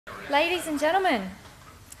Ladies and gentlemen,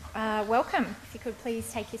 welcome. If you could please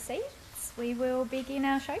take your seats, we will begin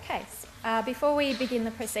our showcase. Before we begin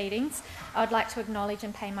the proceedings, I would like to acknowledge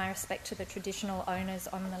and pay my respect to the traditional owners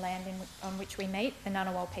on the land on which we meet, the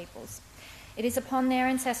Ngunnawal peoples. It is upon their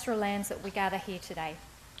ancestral lands that we gather here today.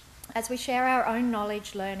 As we share our own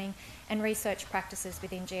knowledge, learning and research practices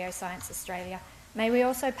within Geoscience Australia, may we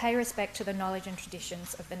also pay respect to the knowledge and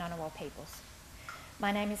traditions of the Ngunnawal peoples.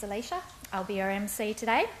 My name is Alicia. I'll be your MC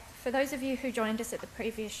today. For those of you who joined us at the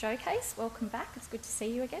previous showcase, welcome back. It's good to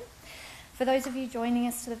see you again. For those of you joining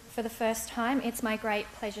us for the first time, it's my great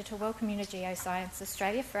pleasure to welcome you to Geoscience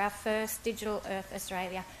Australia for our first Digital Earth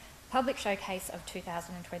Australia public showcase of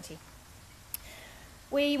 2020.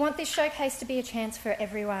 We want this showcase to be a chance for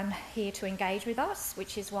everyone here to engage with us,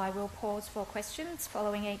 which is why we'll pause for questions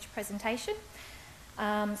following each presentation.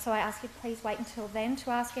 So I ask you to please wait until then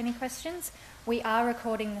to ask any questions. We are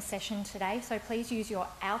recording the session today, so please use your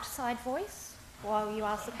outside voice while you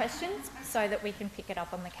ask the questions so that we can pick it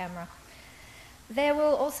up on the camera. There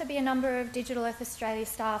will also be a number of Digital Earth Australia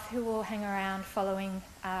staff who will hang around following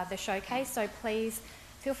the showcase, so please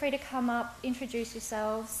feel free to come up, introduce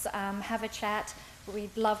yourselves, have a chat.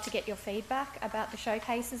 We'd love to get your feedback about the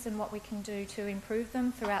showcases and what we can do to improve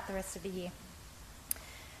them throughout the rest of the year.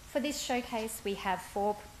 For this showcase, we have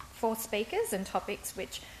four speakers and topics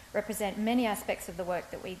which represent many aspects of the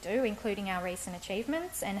work that we do, including our recent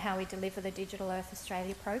achievements and how we deliver the Digital Earth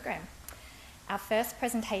Australia program. Our first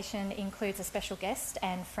presentation includes a special guest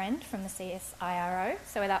and friend from the CSIRO.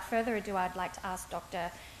 So without further ado, I'd like to ask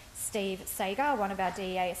Dr. Steve Sager, one of our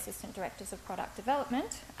DEA Assistant Directors of Product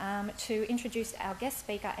Development, to introduce our guest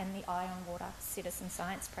speaker and the Eye on Water Citizen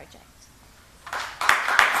Science Project.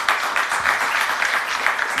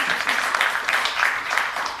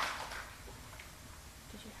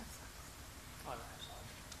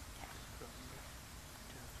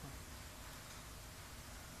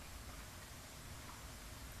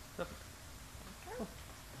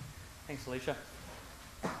 Thanks, Alicia.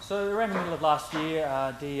 So around the middle of last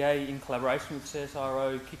year, DEA, in collaboration with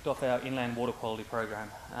CSIRO, kicked off our Inland Water Quality Program.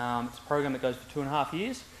 It's a program that goes for 2.5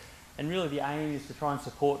 years, and really the aim is to try and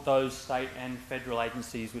support those state and federal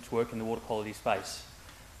agencies which work in the water quality space.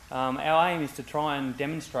 Our aim is to try and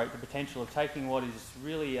demonstrate the potential of taking what is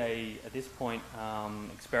really at this point,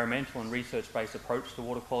 experimental and research-based approach to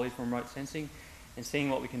water quality from remote sensing, and seeing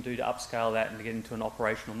what we can do to upscale that and to get into an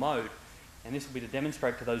operational mode. And this will be to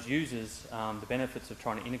demonstrate to those users the benefits of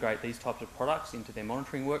trying to integrate these types of products into their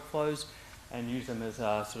monitoring workflows and use them as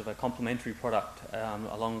a sort of a complementary product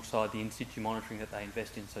alongside the in-situ monitoring that they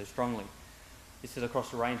invest in so strongly. This is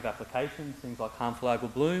across a range of applications, things like harmful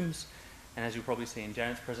algal blooms, and as you'll probably see in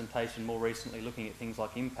Janet's presentation, more recently looking at things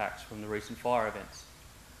like impacts from the recent fire events.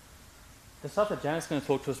 The stuff that Janet's going to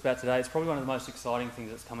talk to us about today is probably one of the most exciting things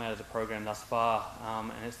that's come out of the program thus far,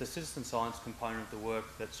 and it's the citizen science component of the work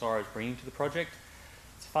that CSIRO is bringing to the project.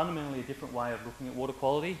 It's fundamentally a different way of looking at water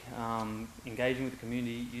quality, engaging with the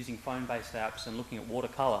community, using phone-based apps and looking at water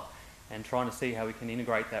colour and trying to see how we can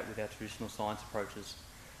integrate that with our traditional science approaches.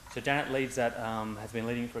 So Janet leads that, has been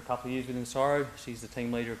leading it for a couple of years within CSIRO. She's the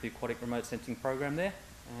team leader of the aquatic remote sensing program there,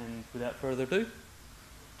 and without further ado,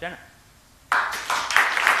 Janet.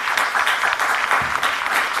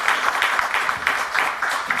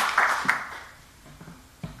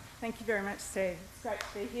 Thank you very much, Steve. It's great to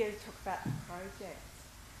be here to talk about the project.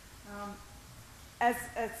 As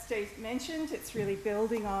Steve mentioned, it's really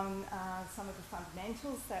building on some of the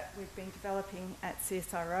fundamentals that we've been developing at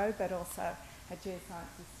CSIRO, but also at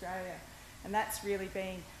Geoscience Australia. And that's really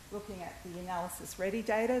been looking at the analysis-ready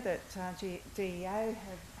data that DEA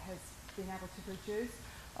has been able to produce,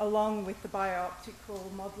 along with the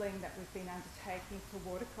biooptical modelling that we've been undertaking for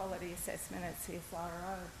water quality assessment at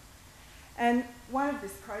CSIRO. And one of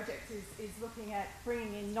this project is looking at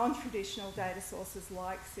bringing in non-traditional data sources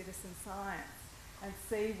like citizen science and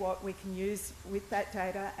see what we can use with that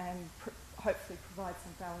data and hopefully provide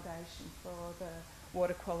some validation for the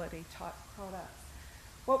water quality type products.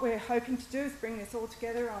 What we're hoping to do is bring this all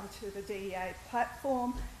together onto the DEA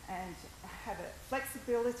platform and have a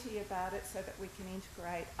flexibility about it so that we can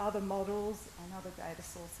integrate other models and other data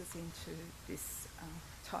sources into this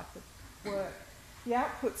type of work. The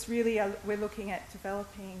outputs really are, we're looking at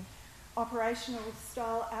developing operational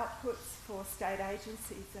style outputs for state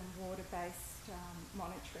agencies and water-based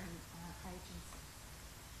monitoring agencies.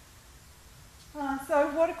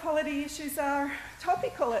 So water quality issues are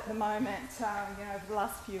topical at the moment. Over the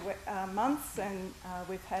last few months, and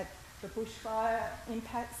we've had the bushfire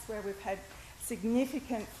impacts where we've had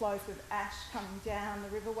significant flows of ash coming down the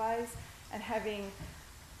riverways and having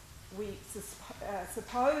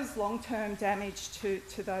suppose long-term damage to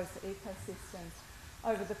those ecosystems.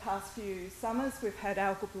 Over the past few summers, we've had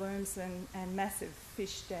algal blooms and massive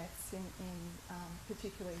fish deaths in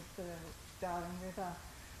particularly the Darling River.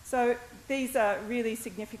 So these are really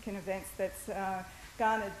significant events that's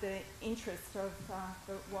garnered the interest of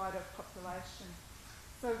the wider population.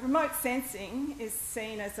 So remote sensing is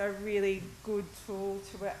seen as a really good tool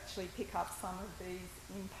to actually pick up some of these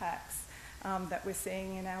impacts that we're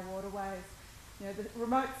seeing in our waterways. You know, the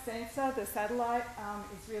remote sensor, the satellite,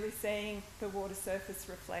 is really seeing the water surface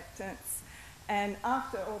reflectance. And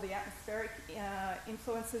after all the atmospheric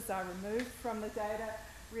influences are removed from the data,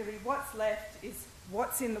 really what's left is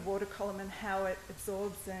what's in the water column and how it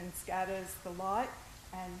absorbs and scatters the light.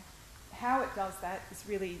 And how it does that is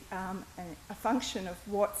really a function of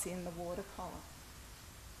what's in the water column.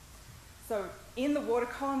 So in the water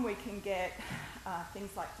column, we can get things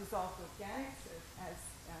like dissolved organics, as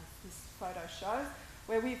this photo shows,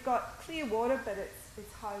 where we've got clear water, but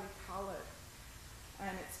it's highly coloured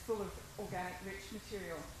and it's full of organic rich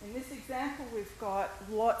material. In this example, we've got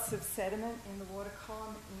lots of sediment in the water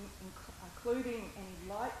column, including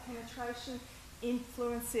any light penetration,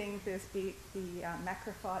 influencing the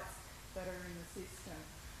macrophytes that are in the system.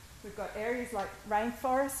 We've got areas like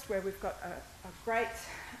rainforest, where we've got a great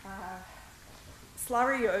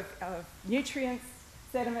slurry of nutrients,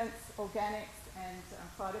 sediments, organics, and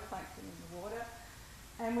phytoplankton in the water.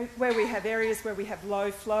 And where we have areas where we have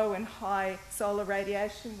low flow and high solar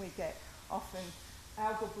radiation, we get often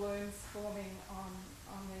algal blooms forming on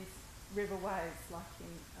these riverways, like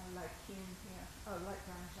in Lake Hume here, Lake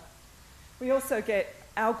Ranger. We also get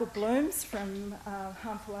algal blooms from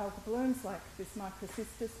harmful algal blooms, like this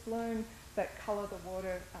microcystis bloom, that colour the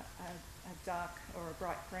water a dark or a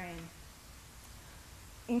bright green.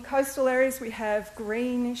 In coastal areas, we have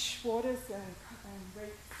greenish waters and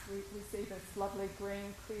reefs. We see this lovely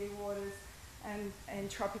green, clear waters. And in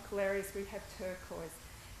tropical areas, we have turquoise.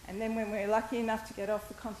 And then when we're lucky enough to get off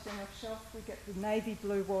the continental shelf, we get the navy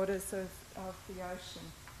blue waters of the ocean.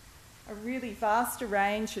 A really vast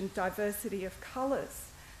range and diversity of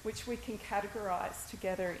colours, which we can categorise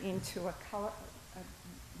together into a colour.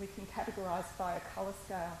 We can categorise by a colour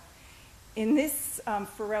scale. In this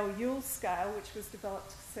Farrell-Yules scale, which was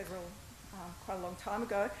developed quite a long time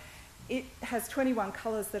ago, it has 21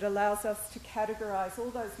 colours that allows us to categorise all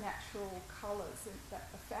those natural colours that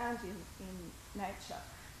are found in nature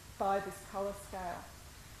by this colour scale.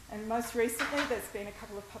 And most recently, there's been a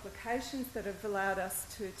couple of publications that have allowed us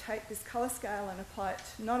to take this colour scale and apply it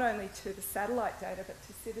not only to the satellite data, but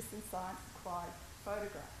to citizen science acquired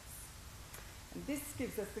photographs. And this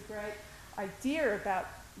gives us a great idea about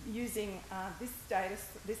using this data,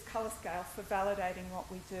 this colour scale, for validating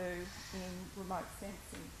what we do in remote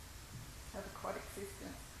sensing of aquatic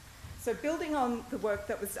systems. So building on the work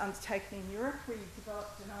that was undertaken in Europe, we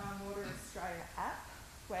developed an Eye on Water Australia app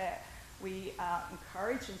where we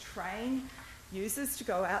encourage and train users to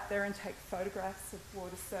go out there and take photographs of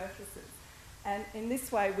water surfaces. And in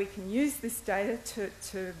this way, we can use this data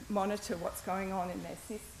to monitor what's going on in their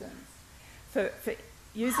systems. For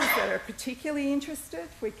users that are particularly interested,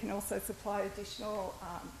 we can also supply additional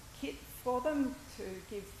kit for them to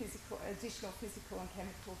give additional physical and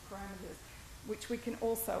chemical parameters, which we can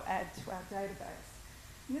also add to our database.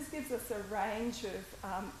 And this gives us a range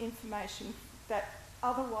of information that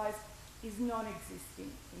otherwise is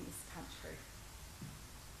non-existing in this country.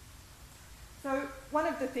 So one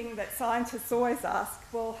of the things that scientists always ask,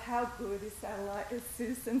 well, how good is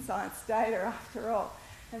citizen science data after all?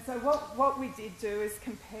 And so what we did do is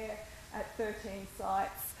compare at 13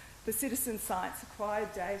 sites the citizen science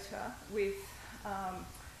acquired data with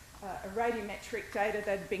a radiometric data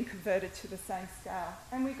that had been converted to the same scale.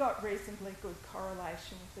 And we got reasonably good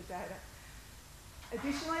correlation with the data.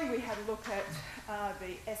 Additionally, we had a look at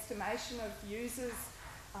the estimation of users'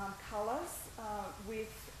 colours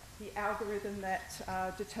with the algorithm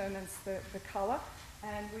that determines the colour,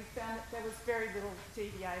 and we found that there was very little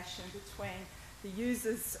deviation between the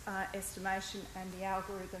user's estimation and the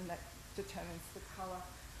algorithm that determines the colour.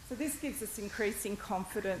 So this gives us increasing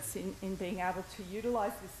confidence in being able to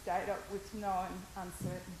utilise this data with known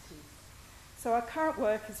uncertainties. So our current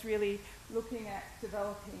work is really looking at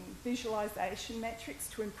developing visualisation metrics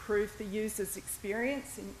to improve the user's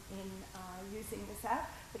experience in using this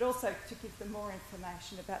app, but also to give them more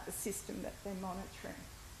information about the system that they're monitoring.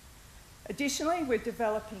 Additionally, we're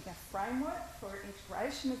developing a framework for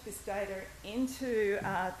integration of this data into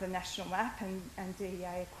the national map and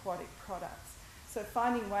DEA aquatic products. So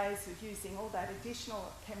finding ways of using all that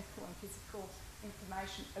additional chemical and physical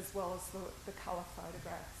information as well as the colour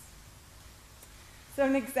photographs. So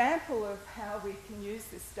an example of how we can use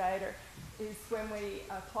this data is when we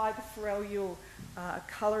apply the Forel-Yule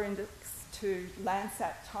colour index to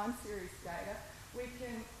Landsat time series data. We've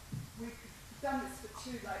done this for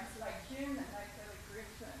two lakes, Lake Hume and Lake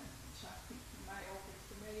Griffin, which I think you may all be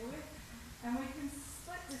familiar with. And we can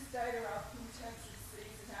split this data up in terms of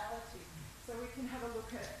seasonality. So we can have a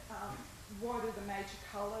look at what are the major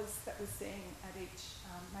colours that we're seeing at each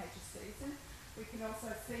major season. We can also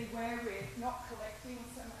see where we're not collecting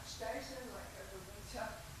so much data, like over winter,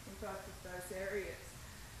 in both of those areas.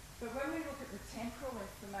 But when we look at the temporal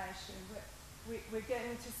information, we're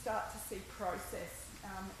getting to start to see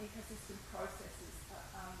ecosystem processes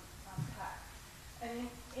unpacked. And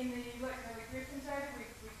in the Lake Griffin data,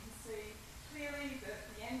 we can see clearly the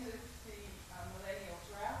end of the millennial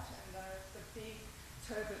drought and the big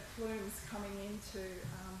turbid plumes coming into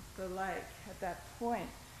the lake at that point.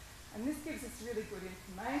 And this gives us really good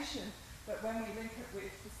information, but when we link it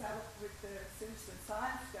with the citizen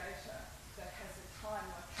science data that has a time,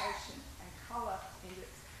 location and colour index,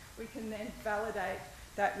 we can then validate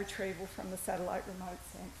that retrieval from the satellite remote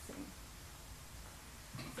sensing.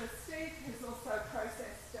 So Steve has also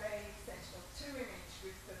processed a Sentinel-2 image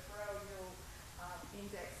with the Forel-Yule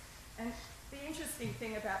index. And the interesting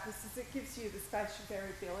thing about this is it gives you the spatial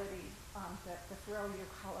variability that the Forel-Yule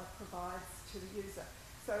colour provides to the user.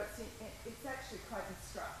 So it's actually quite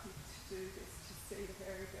instructive to do this, to see the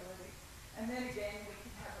variability. And then again, we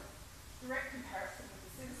can have a direct comparison with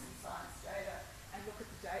the citizen science data and look at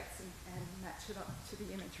the dates and match it up to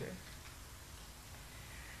the imagery.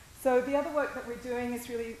 So the other work that we're doing is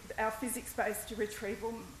really our physics-based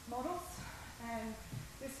retrieval models. And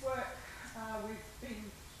this work we've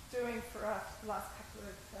been doing for us the last couple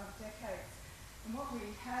of decades. And what we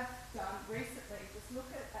have done recently is look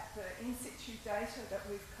at the in-situ data that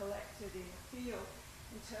we've collected in the field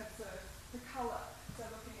in terms of the colour. So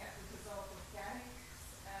looking at the dissolved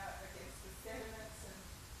organics against the sediments and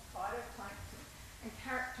phytoplankton and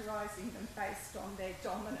characterising them based on their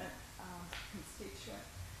dominant constituent.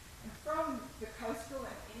 And from the coastal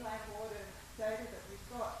and inland water data that we've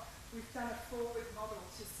got, we've done a forward model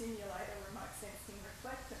to simulate a remote sensing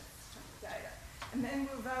reflectance from the data. And then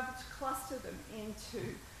we'll be able to cluster them into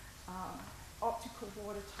optical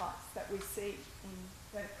water types that we see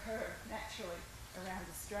that occur naturally around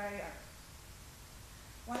Australia.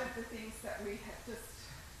 One of the things that we have just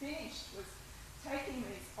finished was taking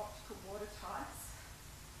these optical water types,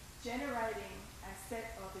 generating a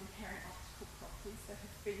set of inherent optical properties that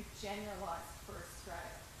have been generalised for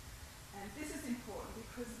Australia. And this is important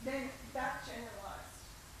because then that generalised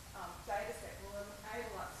data set will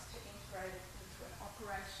enable us to integrate it into an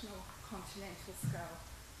operational continental scale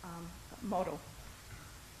model.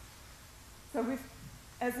 So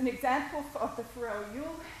as an example of the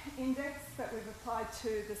Forel-Yule index that we've applied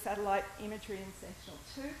to the satellite imagery in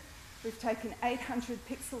Sentinel-2, we've taken 800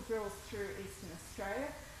 pixel drills through Eastern Australia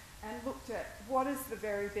and looked at what is the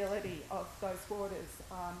variability of those waters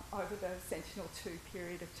over the Sentinel-2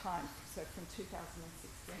 period of time, so from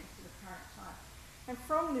 2016 to the current time. And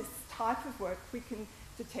from this type of work, we can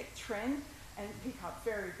detect trend and pick up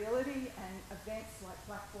variability and events like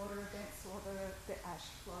blackwater events or the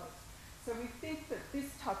ash flows. So we think that this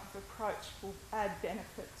type of approach will add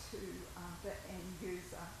benefit to the end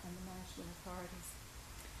user and the management authorities.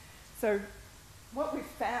 So what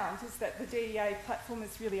we've found is that the DEA platform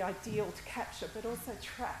is really ideal to capture but also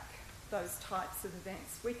track those types of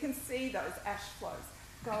events. We can see those ash flows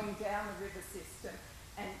going down the river system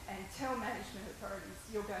and tell management authorities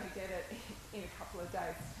you're going to get it in a couple of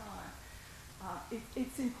days' time.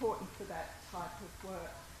 It's important for that type of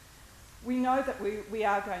work. We know that we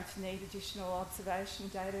are going to need additional observation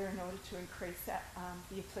data in order to increase that,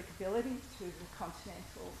 the applicability to the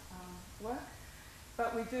continental work.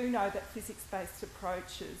 But we do know that physics-based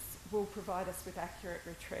approaches will provide us with accurate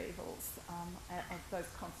retrievals of those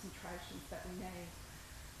concentrations that we need.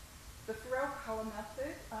 The Forel colour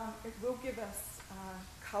method, it will give us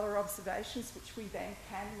colour observations which we then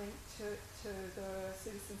can link to the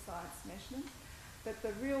citizen science measurement. But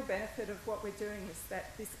the real benefit of what we're doing is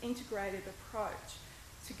that this integrated approach,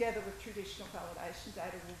 together with traditional validation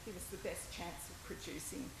data, will give us the best chance of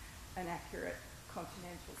producing an accurate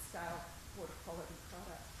continental scale water quality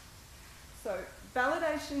product. So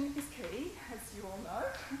validation is key, as you all know,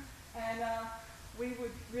 and we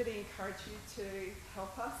would really encourage you to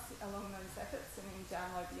help us along those efforts and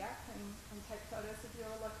download the app and take photos of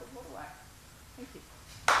your local waterway. Thank you.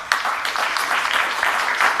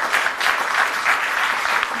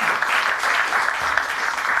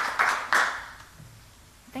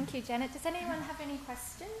 Thank you, Janet. Does anyone have any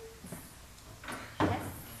questions? Yes?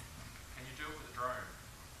 Can you do it with a drone?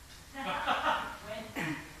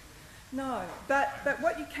 No, but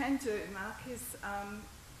what you can do, Mark, is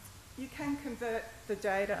you can convert the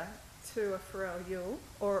data to a Farrell-Ewell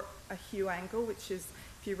or a hue angle, which is,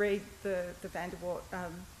 if you read the Van der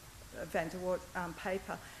Waart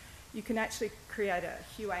paper, you can actually create a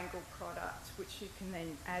hue angle product, which you can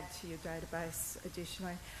then add to your database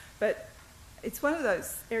additionally. But it's one of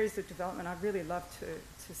those areas of development I'd really love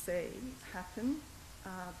to see happen,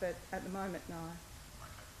 but at the moment, no.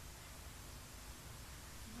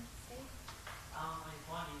 Are you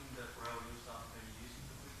finding the Farrell-Ewell stuff being used in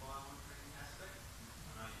the bushfire monitoring aspect?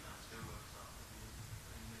 I know you've done still work stuff, but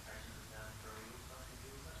the limitations of how the Farrell-Ewell stuff can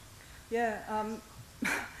deal with that? Yeah,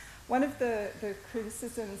 one of the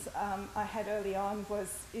criticisms I had early on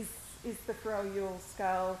was, is the Farrell-Ewell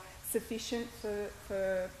scale sufficient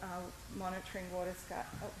for monitoring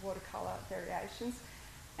watercolour variations?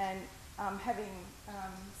 And having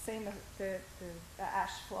seen the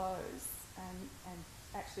ash flows and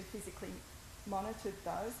actually physically monitored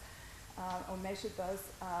those or measured those,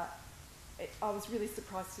 I was really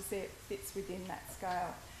surprised to see it fits within that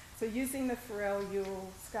scale. So using the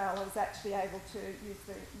Farrell-Ewell scale, I was actually able to,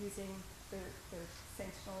 using the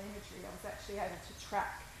sentinel imagery, I was actually able to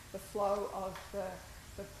track the flow of the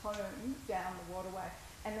plume down the waterway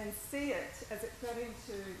and then see it as it got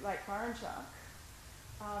into Lake Burrinjuck,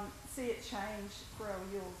 see it change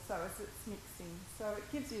Farrell-Ewell so as it's mixing. So it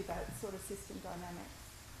gives you that sort of system dynamics.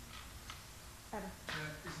 Adam?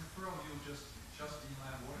 Is the Farrell-Ewell just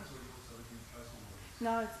inland waters, or are you also looking at coastal waters?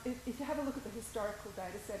 No, if you have a look at the historical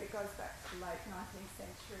data set, it goes back to the late 19th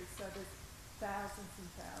century, so there's thousands and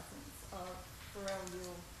thousands of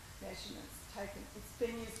Farrell-Ewell measurements taken. It's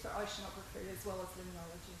been used for oceanography as well as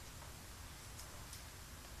limnology.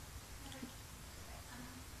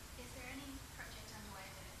 Is there any project underway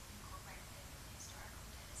that incorporates the historical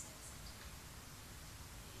data sets into the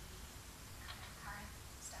kind of current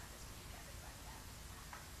stuff that's being gathered by that?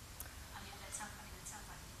 I mean, that sounds like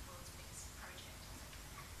the world's biggest project.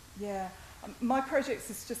 Yeah, my project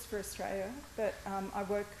is just for Australia, but I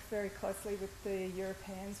work very closely with the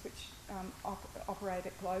Europeans, which operate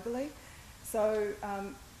it globally. So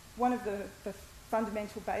one of the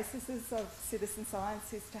fundamental bases of citizen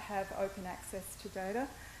science is to have open access to data,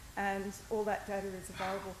 and all that data is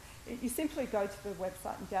available. You simply go to the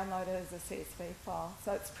website and download it as a CSV file.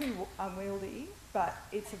 So it's pretty unwieldy, but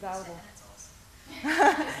it's available.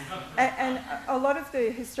 And a lot of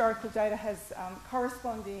the historical data has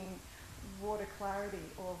corresponding water clarity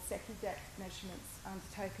or SECI depth measurements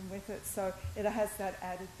undertaken with it, so it has that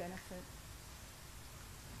added benefit.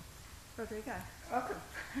 Rodrigo, welcome.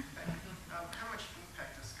 How much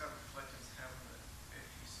impact does scope reflectors have on the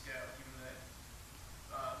FU scale, given that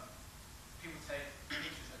people take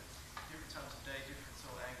pictures at different times of day, different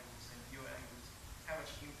sort of angles and view angles? How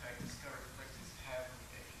much impact does scope reflectors have on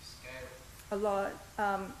the FU scale? A lot,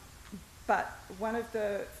 but one of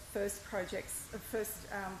the first projects,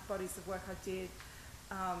 bodies of work I did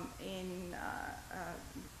in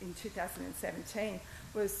 2017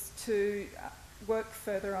 was to work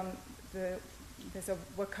further on there's a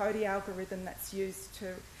Wakoti algorithm that's used to,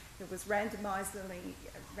 it was take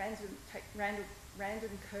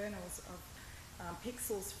random kernels of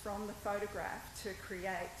pixels from the photograph to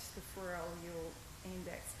create the Farrell-Ewell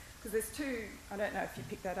index. Because there's two, I don't know if you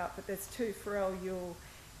picked that up, but there's two Farrell-Ewell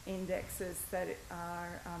indexes that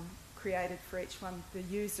are created for each one, the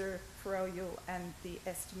user Farrell-Ewell and the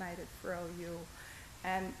estimated Farrell-Ewell.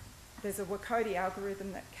 And there's a Wakoti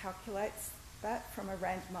algorithm that calculates that from a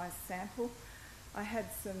randomised sample. I had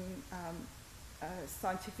some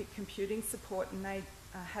scientific computing support, and they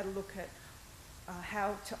had a look at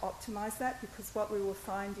how to optimise that, because what we were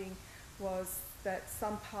finding was that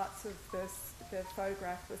some parts of the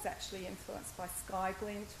photograph was actually influenced by sky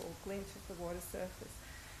glint or glint of the water surface.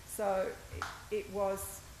 So it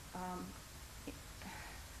was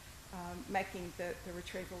making the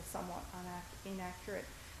retrieval somewhat inaccurate.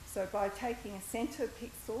 So by taking a centre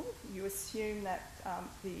pixel, you assume that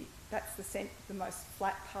that's the most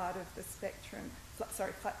flat part of the spectrum,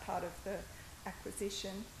 flat part of the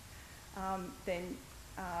acquisition. Then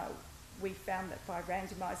we found that by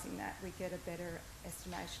randomising that, we get a better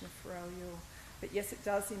estimation of Farrell-Ewell. But yes, it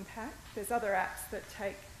does impact. There's other apps that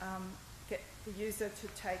get the user to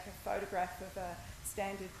take a photograph of a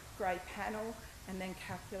standard grey panel and then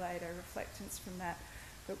calculate a reflectance from that.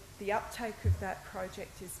 But the uptake of that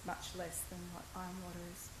project is much less than what Ironwater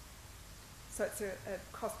is. So it's a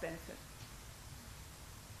cost benefit.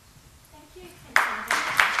 Thank you. Can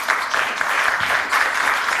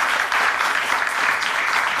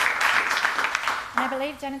I have a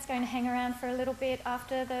leave, Janet's going to hang around for a little bit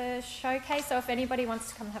after the showcase, so if anybody wants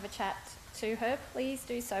to come and have a chat to her, please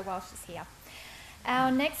do so while she's here.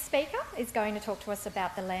 Our next speaker is going to talk to us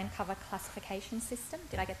about the land cover classification system.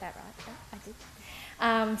 Did I get that right? Yeah, I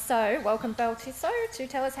did. So, welcome Belle Tissot to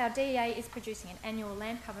tell us how DEA is producing an annual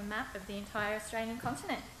land cover map of the entire Australian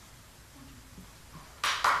continent.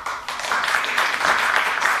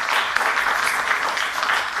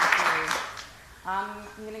 I'm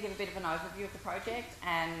going to give a bit of an overview of the project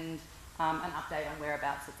and an update on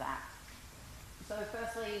whereabouts it's at. So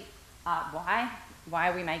firstly, why? Why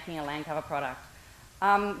are we making a land cover product?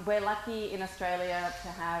 We're lucky in Australia to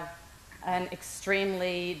have an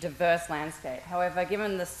extremely diverse landscape. However,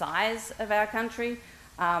 given the size of our country,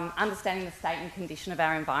 understanding the state and condition of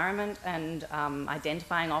our environment and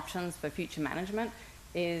identifying options for future management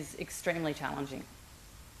is extremely challenging.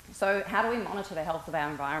 So how do we monitor the health of our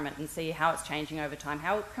environment and see how it's changing over time?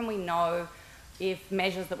 How can we know if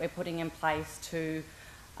measures that we're putting in place to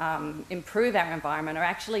improve our environment are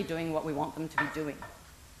actually doing what we want them to be doing?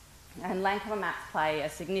 And land cover maps play a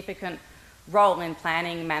significant role in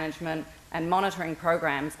planning, management and monitoring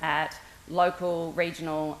programs at local,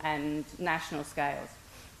 regional and national scales.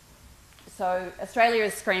 So Australia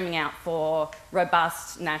is screaming out for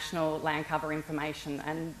robust national land cover information,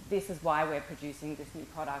 and this is why we're producing this new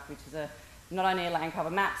product, which is not only a land cover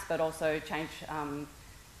maps but also change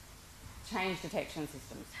detection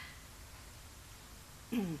systems.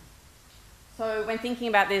 So when thinking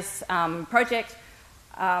about this project,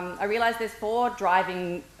 I realised there's 4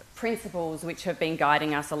 driving principles which have been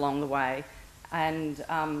guiding us along the way, and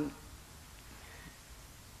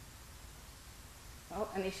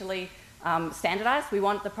initially standardised. We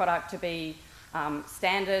want the product to be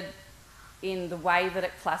standard in the way that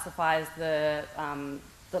it classifies the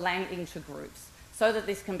land into groups, so that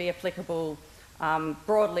this can be applicable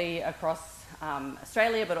broadly across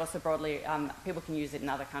Australia, but also broadly people can use it in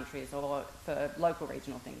other countries or for local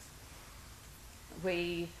regional things.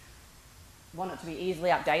 We want it to be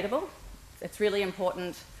easily updatable. It's really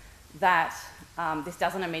important that this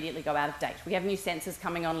doesn't immediately go out of date. We have new sensors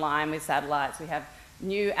coming online with satellites. We have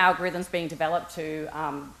new algorithms being developed to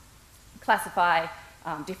classify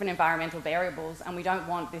different environmental variables, and we don't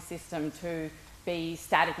want this system to be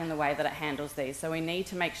static in the way that it handles these. So we need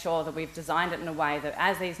to make sure that we've designed it in a way that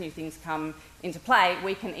as these new things come into play,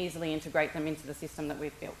 we can easily integrate them into the system that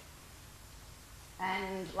we've built.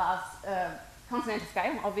 And last, continental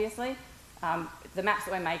scale, obviously. The maps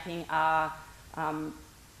that we're making are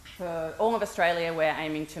for all of Australia. We're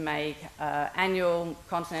aiming to make annual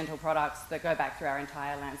continental products that go back through our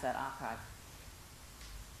entire Landsat archive.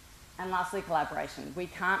 And lastly, collaboration. We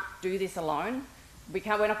can't do this alone.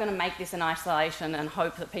 We're not going to make this in isolation and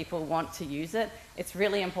hope that people want to use it. It's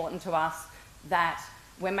really important to us that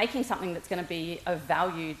we're making something that's going to be of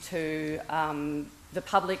value to the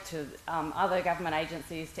public, to other government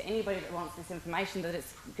agencies, to anybody that wants this information, that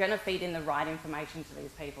it's going to feed in the right information to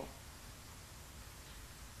these people.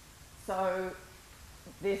 So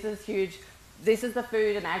this is huge. This is the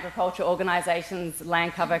Food and Agriculture Organisation's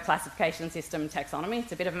land cover classification system taxonomy.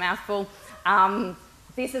 It's a bit of a mouthful.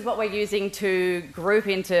 This is what we're using to group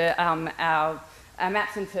into our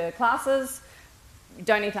maps into classes. You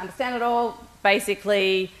don't need to understand it all.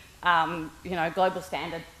 Basically, global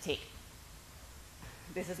standard, tick.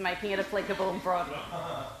 This is making it applicable broadly.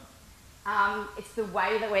 It's the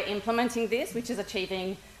way that we're implementing this, which is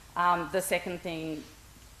achieving the second thing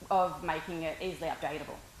of making it easily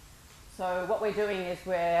updatable. So what we're doing is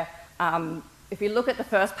if you look at the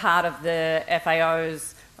first part of the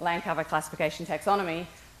FAO's land cover classification taxonomy,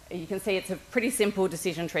 you can see it's a pretty simple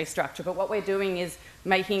decision tree structure, but what we're doing is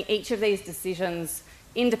making each of these decisions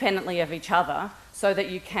independently of each other so that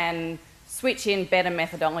you can switch in better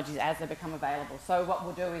methodologies as they become available. So what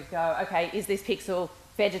we'll do is go, okay, is this pixel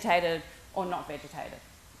vegetated or not vegetated?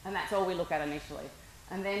 And that's all we look at initially.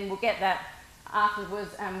 And then we'll get that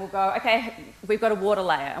afterwards and we'll go, okay, we've got a water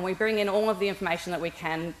layer, and we bring in all of the information that we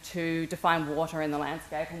can to define water in the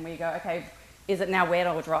landscape, and we go, okay, is it now wet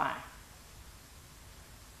or dry?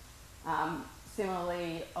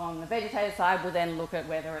 Similarly, on the vegetated side, we'll then look at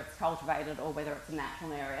whether it's cultivated or whether it's a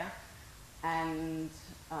natural area. And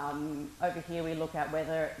over here we look at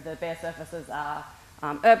whether the bare surfaces are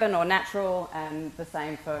urban or natural, and the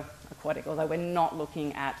same for aquatic, although we're not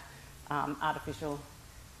looking at artificial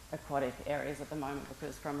aquatic areas at the moment,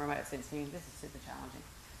 because from remote sensing this is super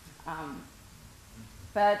challenging.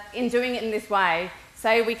 But in doing it in this way,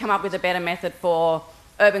 say we come up with a better method for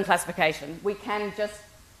urban classification, we can just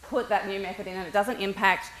put that new method in and it doesn't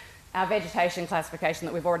impact our vegetation classification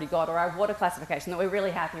that we've already got, or our water classification that we're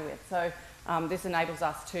really happy with. So This enables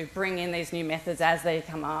us to bring in these new methods as they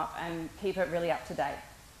come up and keep it really up to date.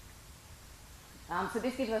 So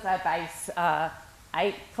this gives us our base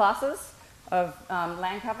 8 classes of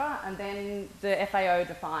land cover, and then the FAO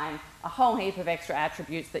define a whole heap of extra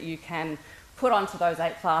attributes that you can put onto those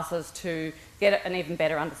 8 classes to get an even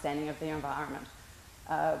better understanding of the environment.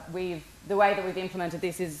 The way that we've implemented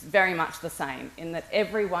this is very much the same, in that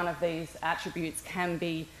every one of these attributes can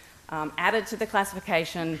be added to the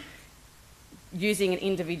classification using an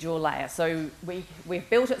individual layer. So we've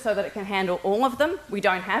built it so that it can handle all of them. We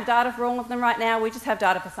don't have data for all of them right now. We just have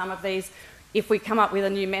data for some of these. If we come up with a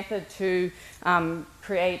new method to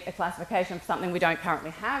create a classification for something we don't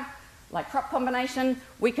currently have, like crop combination,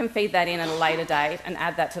 we can feed that in at a later date and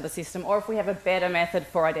add that to the system. Or if we have a better method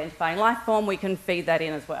for identifying life form, we can feed that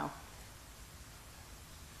in as well.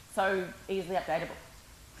 So easily updatable.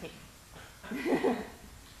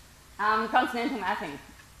 Continental mapping.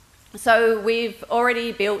 So we've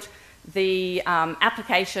already built the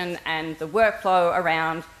application and the workflow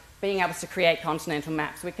around being able to create continental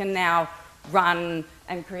maps. We can now run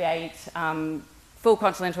and create full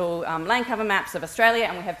continental land cover maps of Australia,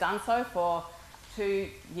 and we have done so for 2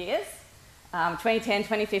 years, 2010,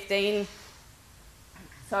 2015.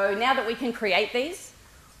 So now that we can create these,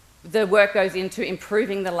 the work goes into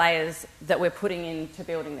improving the layers that we're putting into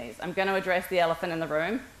building these. I'm going to address the elephant in the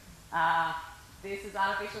room. This is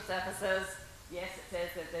artificial surfaces. Yes, it says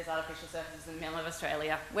that there's artificial surfaces in the middle of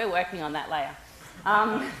Australia. We're working on that layer.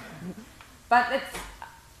 But it's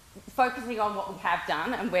focusing on what we have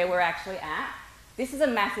done and where we're actually at. This is a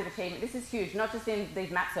massive achievement. This is huge, not just in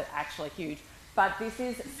these maps are actually huge, but this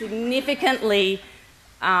is significantly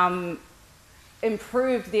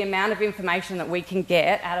improved the amount of information that we can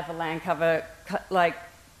get out of a land cover, like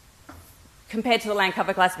compared to the land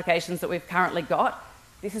cover classifications that we've currently got.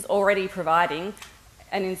 This is already providing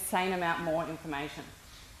an insane amount more information.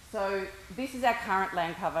 So this is our current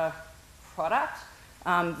land cover product.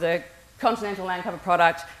 The continental land cover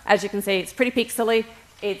product, as you can see, it's pretty pixely.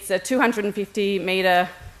 It's a 250 metre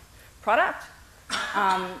product.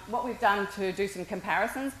 What we've done to do some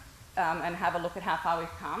comparisons and have a look at how far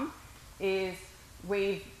we've come is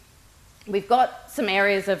we've got some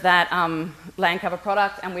areas of that land cover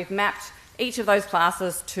product, and we've mapped each of those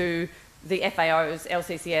classes to the FAO's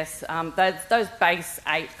LCCS, those base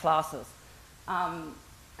 8 classes. And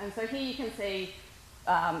so here you can see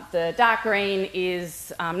the dark green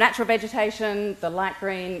is natural vegetation, the light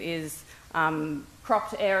green is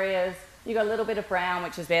cropped areas. You've got a little bit of brown,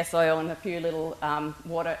 which is bare soil, and a few little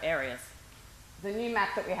water areas. The new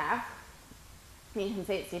map that we have, you can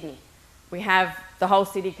see it's Sydney. We have the whole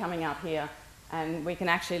city coming up here, and we can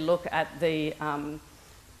actually look at the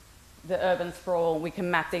urban sprawl. We can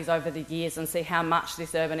map these over the years and see how much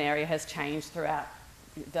this urban area has changed throughout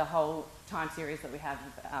the whole time series that we have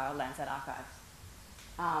with our Landsat archives.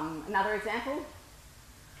 Another example,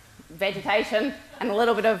 vegetation and a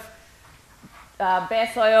little bit of bare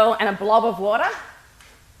soil and a blob of water,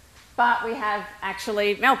 but we have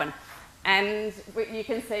actually Melbourne. And you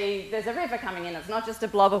can see there's a river coming in. It's not just a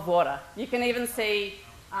blob of water. You can even see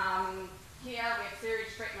here we have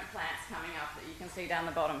sewage treatment plants coming up that you can see down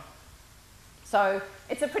the bottom. So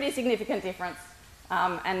it's a pretty significant difference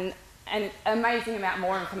and an amazing amount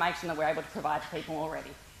more information that we're able to provide to people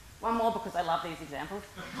already. One more because I love these examples.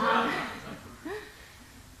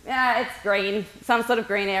 Yeah, it's green, some sort of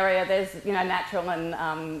green area. There's natural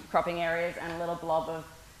and cropping areas and a little blob of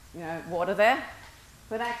water there.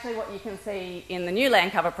 But actually what you can see in the new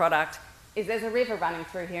land cover product is there's a river running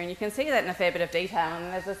through here, and you can see that in a fair bit of detail,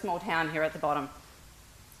 and there's a small town here at the bottom.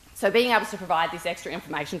 So being able to provide this extra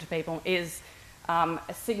information to people is a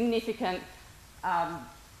significant... I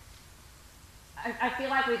feel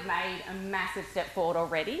like we've made a massive step forward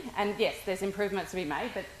already, and yes, there's improvements to be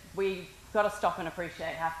made, but we've got to stop and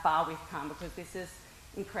appreciate how far we've come, because this is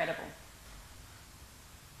incredible.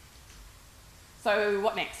 So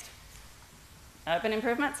what next? Urban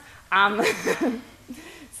improvements.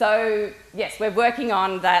 So yes, we're working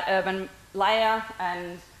on that urban layer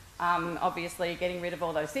and obviously getting rid of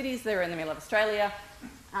all those cities that are in the middle of Australia.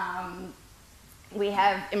 We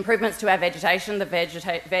have improvements to our vegetation, the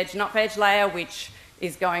veg not veg layer, which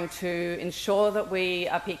is going to ensure that we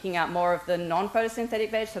are picking up more of the non-photosynthetic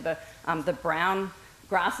veg, so the brown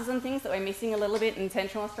grasses and things that we're missing a little bit in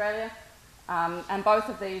Central Australia. And both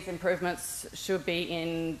of these improvements should be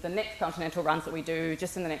in the next continental runs that we do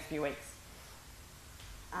just in the next few weeks.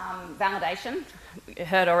 Validation. We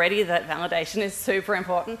heard already that validation is super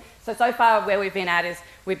important. So far where we've been at is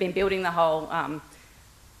we've been building the whole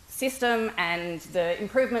system, and the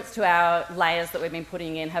improvements to our layers that we've been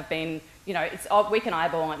putting in have been, you know, we can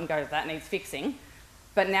eyeball it and go, that needs fixing.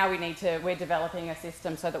 But now we're developing a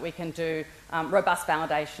system so that we can do robust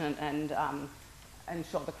validation and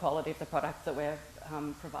ensure the quality of the product that we're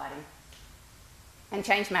providing. And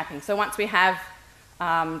change mapping. So once we have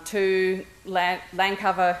two land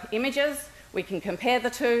cover images, we can compare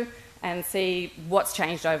the two and see what's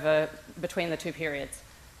changed between the two periods.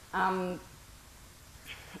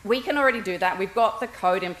 We can already do that. We've got the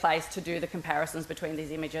code in place to do the comparisons between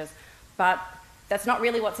these images, but that's not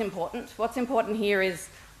really what's important. What's important here is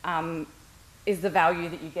the value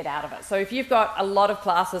that you get out of it. So if you've got a lot of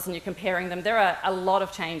classes and you're comparing them, there are a lot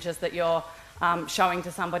of changes that you're showing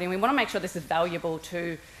to somebody, and we want to make sure this is valuable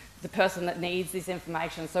to the person that needs this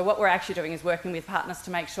information. So what we're actually doing is working with partners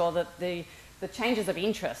to make sure that the changes of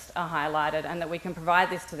interest are highlighted and that we can provide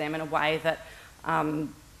this to them in a way that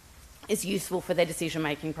is useful for their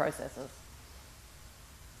decision-making processes.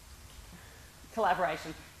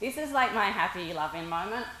 Collaboration. This is like my happy loving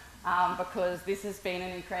moment because this has been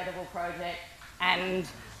an incredible project, and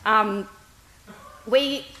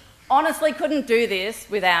we honestly couldn't do this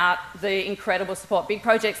without the incredible support. Big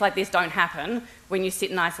projects like this don't happen when you sit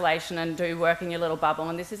in isolation and do work in your little bubble,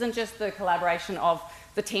 and this isn't just the collaboration of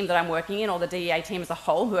the team that I'm working in or the DEA team as a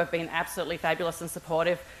whole, who have been absolutely fabulous and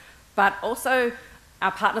supportive, but also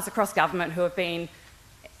our partners across government who have been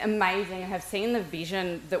amazing and have seen the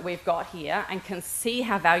vision that we've got here and can see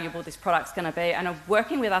how valuable this product's going to be and are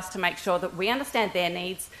working with us to make sure that we understand their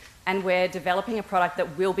needs and we're developing a product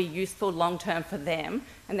that will be useful long-term for them,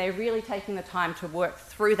 and they're really taking the time to work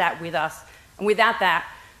through that with us, and without that,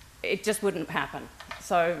 it just wouldn't happen.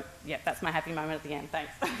 So, yeah, that's my happy moment at the end.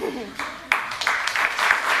 Thanks. Does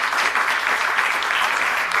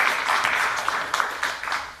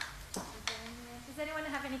anyone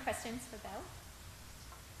have any questions for Belle?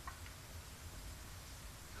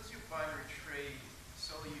 Does your binary tree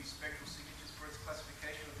solely use spectral signatures for its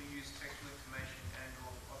classification, or do you use textual information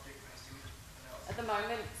and/or object-based image analysis? At the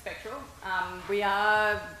moment, spectral.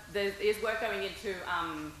 There is work going into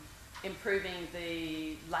improving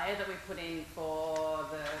the layer that we put in for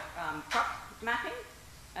the crop mapping,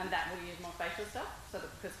 and that will use more spatial stuff, so that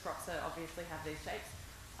because crops obviously have these shapes.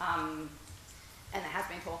 And there has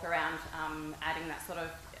been talk around adding that sort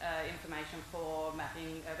of information for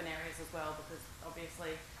mapping urban areas as well, because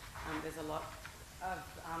obviously there's a lot of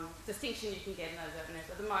distinction you can get in those urban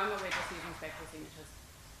areas. At the moment, we're just using spectral signatures.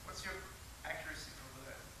 What's your accuracy for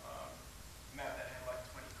the map that had like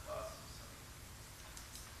 20 classes or something?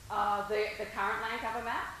 The current land cover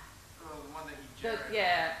map? Well, the one that you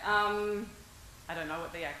generated. I don't know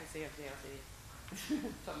what the accuracy of DLC is.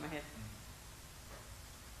 Top of my head.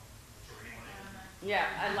 Yeah,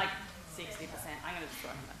 like 60%. I'm going to just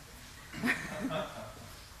run that.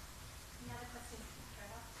 Any other questions for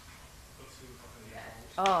Trevor?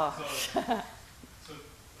 Oh. So,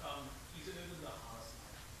 is it urban the hardest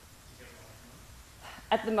to get right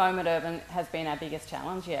now? At the moment, urban has been our biggest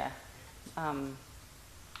challenge, yeah.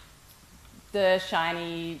 The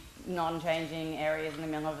shiny, non-changing areas in the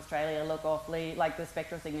middle of Australia look awfully, like the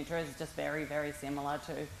spectral signature is just very, very similar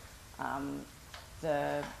to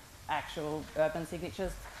the actual urban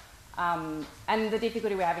signatures. And the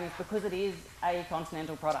difficulty we're having is because it is a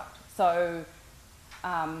continental product. So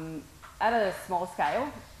at a small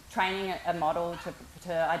scale, training a model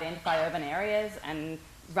to identify urban areas and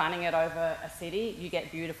running it over a city, you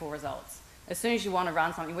get beautiful results. As soon as you want to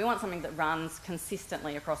run something, we want something that runs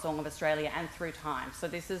consistently across all of Australia and through time. So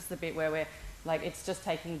this is the bit where we're like, it's just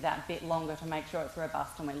taking that bit longer to make sure it's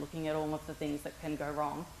robust, and we're looking at all of the things that can go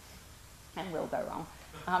wrong and will go wrong.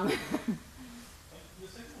 The second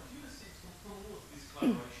one, do you see from all of this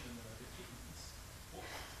collaboration, the kittens, what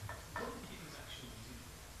do the kittens actually do?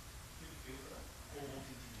 Do you feel that? Or want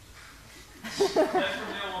to use it?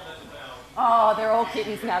 From now on, that's about... Oh, they're all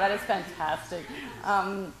kittens now. That is fantastic.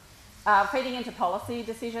 Feeding into policy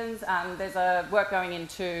decisions, there's a work going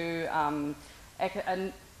into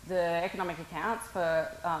the economic accounts for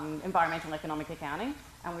environmental economic accounting,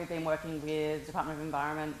 and we've been working with Department of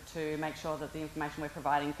Environment to make sure that the information we're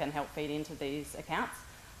providing can help feed into these accounts.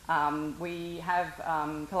 We have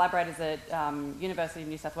collaborators at University of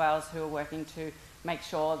New South Wales who are working to make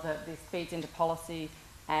sure that this feeds into policy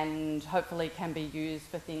and hopefully can be used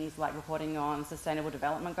for things like reporting on Sustainable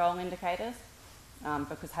Development Goal indicators,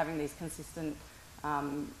 because having these consistent,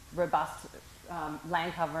 robust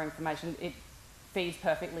land cover information, it feeds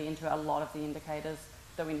perfectly into a lot of the indicators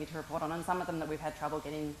that we need to report on, and some of them that we've had trouble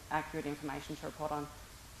getting accurate information to report on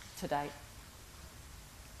to date.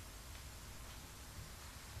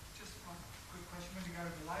 Just one quick question. When you go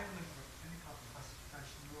to the labelling of any type of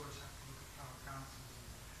classification, you always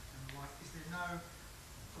no,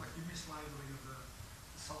 like your mislabelling of the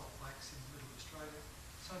salt lakes in the middle of Australia.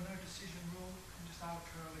 So no decision rule can just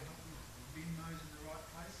arbitrarily help you bin those in the right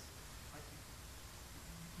place. Like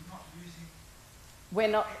you're not using.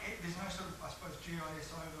 We're not. There's no sort of, I suppose,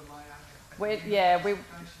 GIS overlay. We. To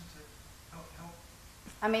help.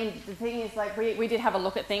 I mean, the thing is, like, we did have a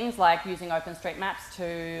look at things like using OpenStreetMaps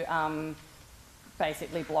to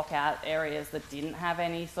basically block out areas that didn't have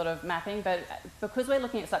any sort of mapping, but because we're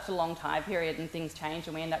looking at such a long time period and things change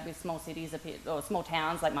and we end up with small cities or small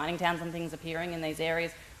towns, like mining towns and things appearing in these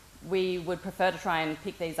areas, we would prefer to try and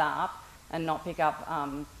pick these up and not pick up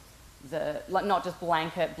not just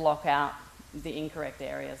blanket block out the incorrect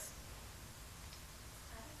areas.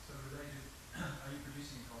 So related, are you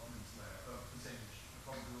producing a confidence layer, a percentage, a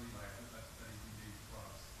probability layer that you can do for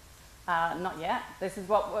class? Not yet. This is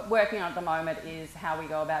what we're working on at the moment, is how we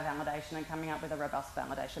go about validation and coming up with a robust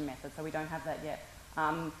validation method. So we don't have that yet.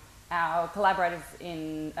 Our collaborators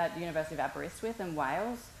at the University of Aberystwyth in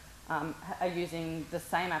Wales are using the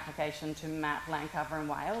same application to map land cover in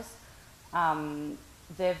Wales.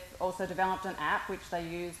 They've also developed an app which they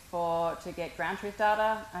use to get ground truth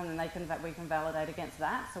data, and then we can validate against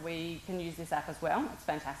that. So we can use this app as well. It's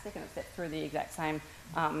fantastic, and it's set through the exact same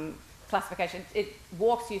classification. It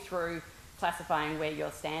walks you through classifying where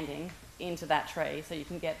you're standing into that tree, so you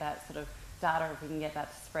can get that sort of data. If we can get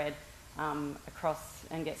that to spread across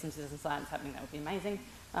and get some citizen science happening, that would be amazing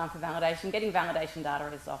for validation. Getting validation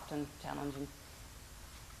data is often challenging.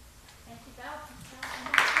 Thank you, Belle.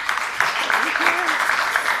 Thank you.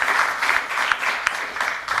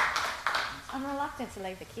 I'm reluctant to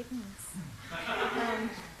leave the kittens.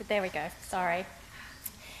 But there we go, sorry.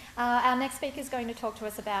 Our next speaker is going to talk to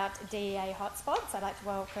us about DEA Hotspots. I'd like to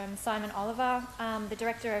welcome Simon Oliver, the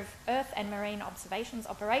Director of Earth and Marine Observations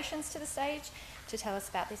Operations, to the stage to tell us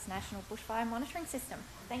about this national bushfire monitoring system.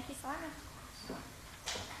 Thank you, Simon.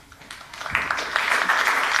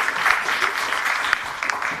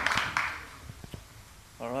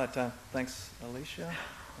 All right, thanks, Alicia.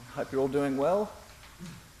 I hope you're all doing well.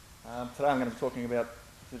 Today I'm going to be talking about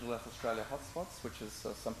Digital Earth Australia Hotspots, which is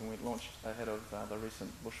something we launched ahead of the recent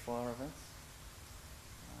bushfire events.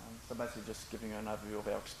 So basically just giving you an overview of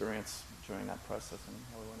our experience during that process and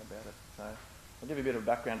how we went about it. So I'll give you a bit of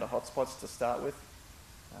background to hotspots to start with,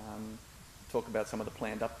 talk about some of the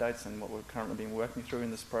planned updates and what we've currently been working through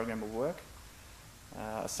in this program of work,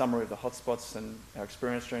 a summary of the hotspots and our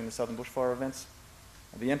experience during the southern bushfire events,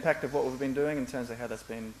 the impact of what we've been doing in terms of how that's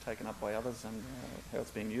been taken up by others and how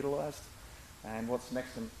it's being utilised, and what's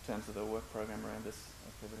next in terms of the work program around this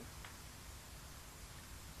activity.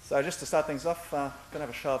 So just to start things off, going to have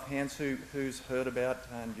a show of hands who's heard about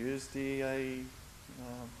and used DEA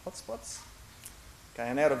hotspots. Okay,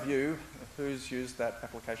 and out of you, who's used that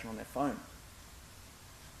application on their phone?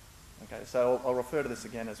 Okay, so I'll refer to this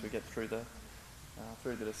again as we get through the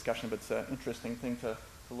discussion, but it's an interesting thing to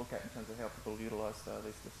look at in terms of how people utilise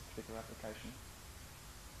this particular application.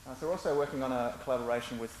 So we're also working on a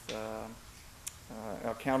collaboration with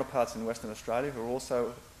our counterparts in Western Australia, who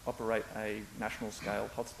also operate a national scale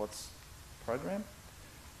hotspots program,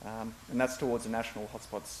 and that's towards a national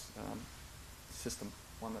hotspots system,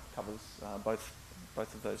 one that covers both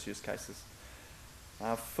of those use cases.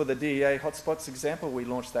 For the DEA hotspots example, we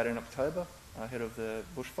launched that in October ahead of the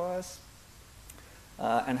bushfires,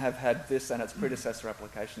 and have had this and its predecessor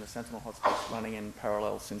application, the Sentinel hotspots, running in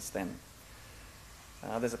parallel since then.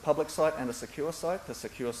 There's a public site and a secure site. The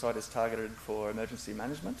secure site is targeted for emergency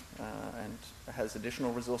management and has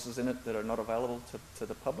additional resources in it that are not available to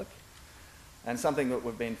the public. And something that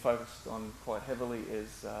we've been focused on quite heavily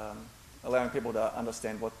is allowing people to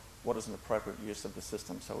understand what is an appropriate use of the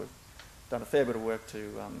system. So we've done a fair bit of work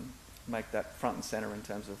to make that front and centre in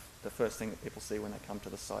terms of the first thing that people see when they come to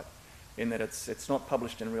the site, in that it's not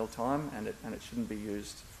published in real time and it shouldn't be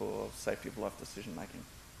used for safety of life decision making.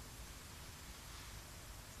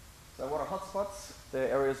 So what are hotspots? They're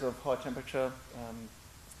areas of high temperature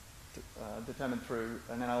determined through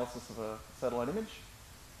an analysis of a satellite image.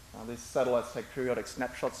 These satellites take periodic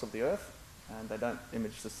snapshots of the Earth, and they don't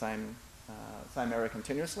image the same area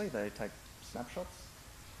continuously. They take snapshots.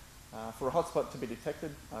 For a hotspot to be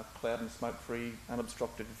detected, a cloud and smoke-free,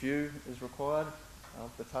 unobstructed view is required of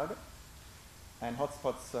the target. And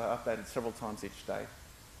hotspots are updated several times each day,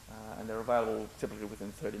 and they're available typically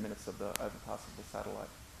within 30 minutes of the overpass of the satellite.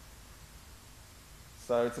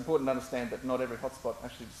 So it's important to understand that not every hotspot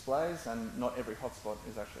actually displays, and not every hotspot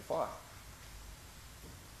is actually fire.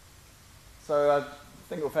 So the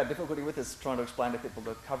thing we've had difficulty with is trying to explain to people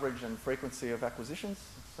the coverage and frequency of acquisitions.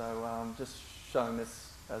 So just showing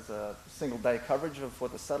this as a single day coverage of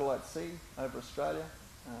what the satellites see over Australia.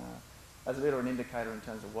 as a bit of an indicator in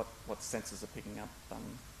terms of what sensors are picking up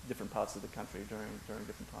different parts of the country during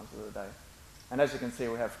different times of the day. And as you can see,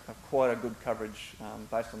 we have quite a good coverage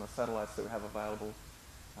based on the satellites that we have available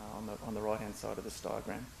on the right-hand side of this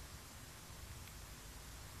diagram.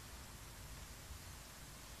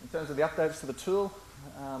 In terms of the updates to the tool,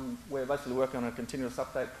 we're basically working on a continuous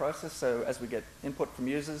update process. So as we get input from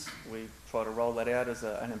users, we try to roll that out as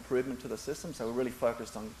an improvement to the system. So we're really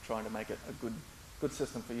focused on trying to make it a good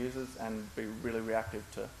system for users and be really reactive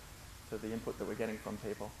to the input that we're getting from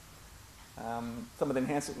people. Some of the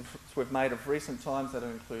enhancements we've made of recent times that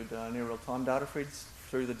include near real-time data feeds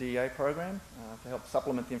through the DEA program to help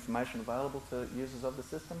supplement the information available to users of the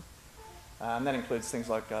system. And that includes things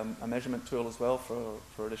like a measurement tool as well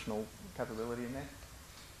for additional capability in there,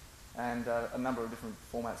 and a number of different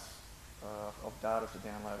formats of data to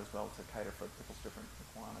download as well to cater for people's different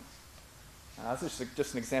requirements. This is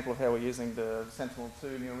just an example of how we're using the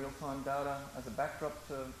Sentinel-2 near real-time data as a backdrop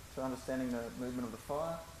to understanding the movement of the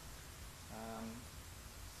fire.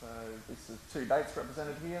 So this is 2 dates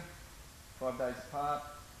represented here, 5 days apart,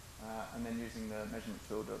 and then using the measurement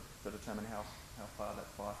tool to determine how far that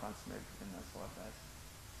fire front's moved within those 5 days.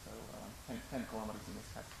 So 10 kilometres in this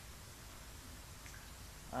case.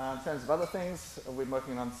 In terms of other things, we're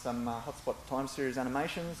working on some hotspot time series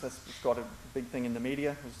animations. That's got a big thing in the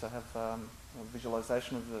media, was to have a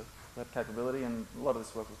visualisation of that capability, and a lot of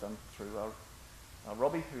this work was done through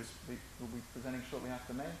Robbie, who will be presenting shortly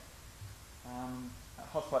after me.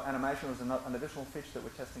 Hotspot animation was an additional feature that we're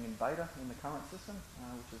testing in beta in the current system,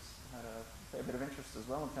 which has had a fair bit of interest as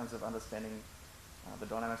well in terms of understanding the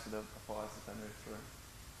dynamics of the fires that they move through.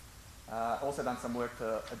 Also done some work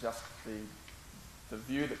to adjust the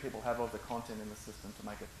view that people have of the content in the system to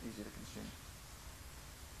make it easier to consume.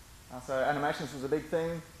 So animations was a big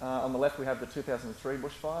thing. On the left we have the 2003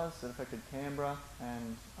 bushfires that affected Canberra,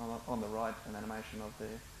 and on the right an animation of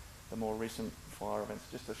the more recent fire events,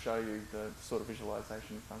 just to show you the sort of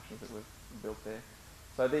visualisation functions that we've built there.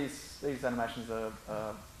 So these animations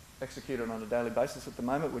are executed on a daily basis at the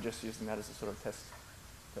moment. We're just using that as a sort of test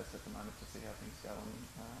at the moment to see how things go and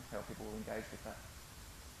how people will engage with that.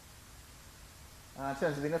 In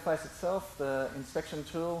terms of the interface itself, the inspection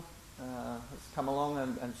tool has come along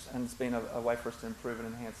and it's been a way for us to improve and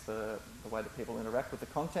enhance the way that people interact with the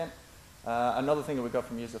content. Another thing that we got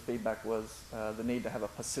from user feedback was the need to have a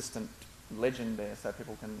persistent legend there so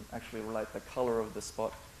people can actually relate the colour of the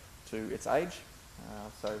spot to its age.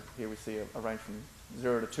 So here we see a range from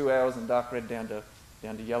 0 to 2 hours in dark red down to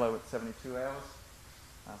yellow at 72 hours.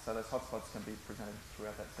 So those hotspots can be presented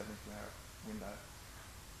throughout that 72-hour window.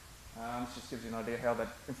 This just gives you an idea how that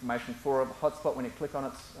information for a hotspot, when you click on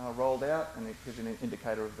it's rolled out, and it gives you an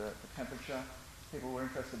indicator of the temperature. People were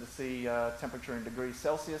interested to see temperature in degrees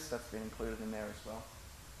Celsius. That's been included in there as well,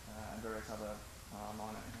 and various other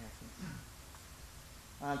minor enhancements.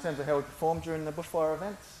 In terms of how we performed during the bushfire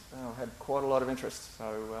events, we had quite a lot of interest.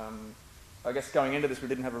 So I guess going into this, we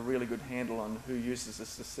didn't have a really good handle on who uses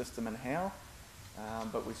this system and how,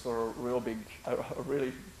 but we saw a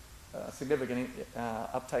really significant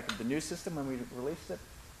uptake of the new system when we released it,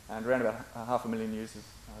 and around about 500,000 users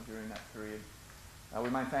during that period. We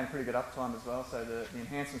maintained pretty good uptime as well, so the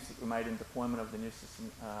enhancements that were made in deployment of the new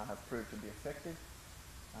system have proved to be effective.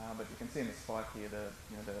 But you can see in the spike here, the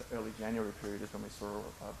early January period is when we saw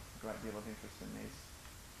a great deal of interest in these.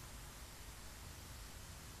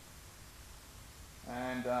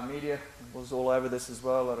 And media was all over this as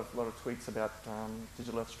well. A lot of tweets about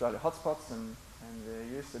Digital Australia hotspots and their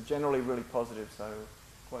use are generally really positive, so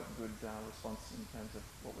quite a good response in terms of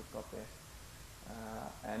what we've got there.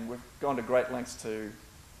 And we've gone to great lengths to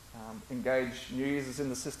engage new users in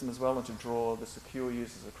the system as well, and to draw the secure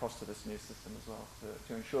users across to this new system as well,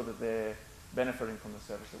 to ensure that they're benefiting from the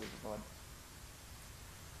service that we provide.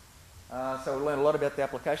 So we learned a lot about the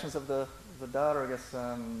applications of the data. I guess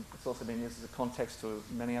it's also been used as a context to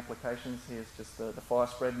many applications. Here's just the fire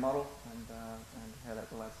spread model and how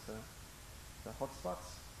that relates to the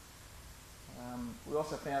hotspots. We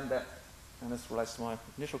also found that, and this relates to my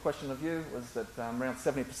initial question of you, was that around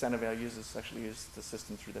 70% of our users actually use the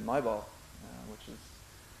system through their mobile, which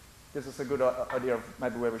gives us a good idea of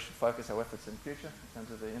maybe where we should focus our efforts in future in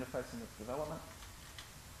terms of the interface and its development.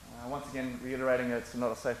 Once again, reiterating it's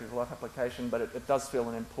not a safety of life application, but it does fill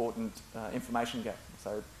an important information gap.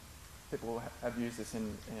 So people have used this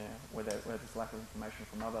in where there's lack of information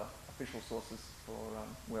from other official sources for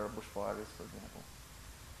where a bushfire is, for example.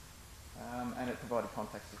 And it provided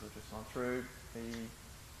context, as we've just gone through.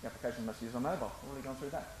 The application must use on mobile. We've already gone through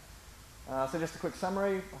that. So just a quick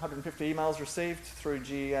summary, 150 emails received through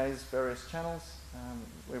GEA's various channels.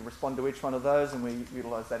 We respond to each one of those and we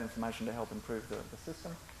utilise that information to help improve the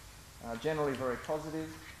system. Generally very positive.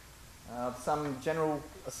 Some general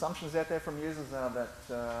assumptions out there from users are that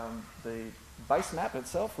the base map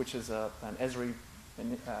itself, which is an Esri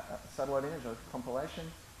satellite image or compilation,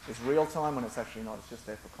 is real time when it's actually not, it's just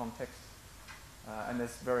there for context. And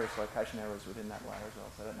there's various location errors within that layer as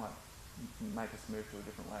well, so that might make us move to a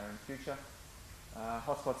different layer in the future.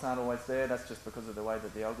 Hotspots aren't always there, that's just because of the way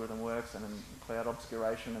that the algorithm works and cloud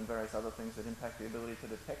obscuration and various other things that impact the ability to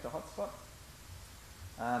detect a hotspot.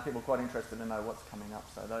 People are quite interested to know what's coming up,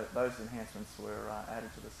 so those enhancements were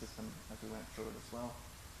added to the system as we went through it as well.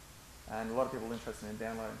 And a lot of people are interested in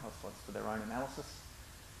downloading hotspots for their own analysis.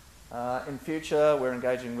 In future, we're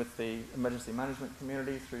engaging with the emergency management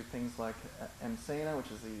community through things like EMCINA,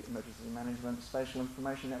 which is the Emergency Management Spatial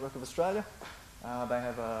Information Network of Australia. They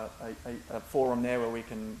have a forum there where we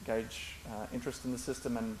can gauge interest in the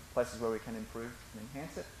system and places where we can improve and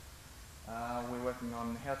enhance it. We're working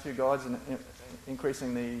on how-to guides and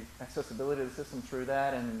increasing the accessibility of the system through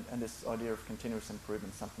that, and this idea of continuous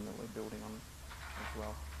improvement is something that we're building on as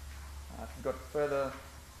well. If you've got further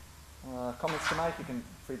comments to make, you can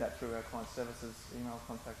feed that through our client services email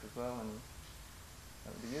contact as well, and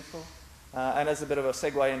that would be useful. And as a bit of a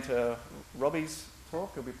segue into Robbie's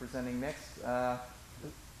talk, he'll be presenting next.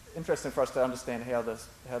 Interesting for us to understand how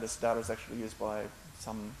this data is actually used by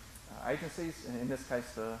some agencies, and in this case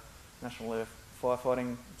the National Air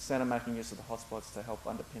Firefighting Centre, making use of the hotspots to help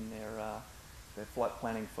underpin their flight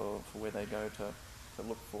planning for where they go to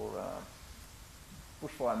look for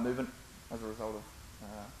bushfire movement as a result of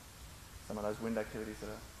some of those wind activities that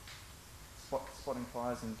are spotting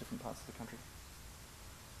fires in different parts of the country.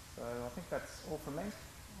 So I think that's all from me.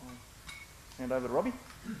 I'll hand over to Robbie.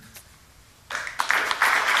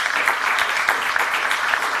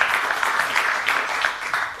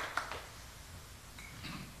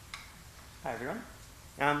 Hi everyone.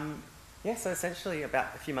 So essentially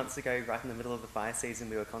about a few months ago, right in the middle of the fire season,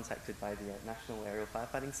 we were contacted by the National Aerial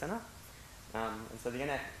Firefighting Centre. And so the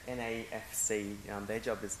NAFC, their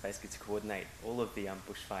job is basically to coordinate all of the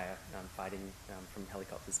bushfire fighting from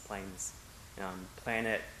helicopters, planes, plan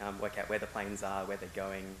it, work out where the planes are, where they're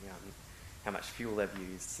going, how much fuel they've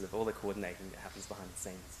used, sort of all the coordinating that happens behind the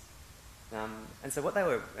scenes. And so what they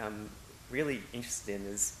were really interested in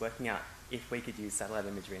is working out if we could use satellite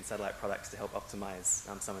imagery and satellite products to help optimize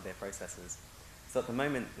some of their processes. So at the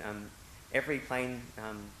moment, every plane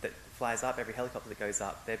that flies up, every helicopter that goes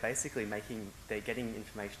up, they're getting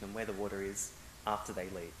information on where the water is after they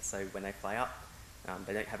leave. So when they fly up,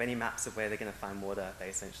 they don't have any maps of where they're going to find water. They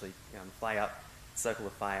essentially fly up, circle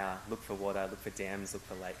the fire, look for water, look for dams, look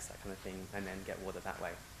for lakes, that kind of thing, and then get water that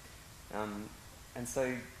way. And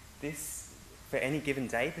so this, for any given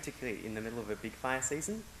day, particularly in the middle of a big fire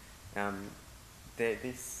season, the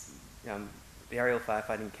aerial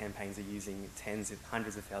firefighting campaigns are using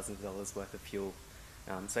hundreds of thousands of dollars worth of fuel.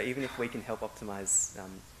 So even if we can help optimize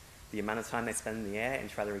the amount of time they spend in the air and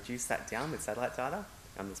try to reduce that down with satellite data,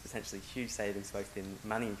 there's potentially huge savings both in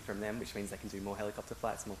money from them, which means they can do more helicopter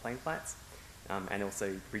flights, more plane flights, and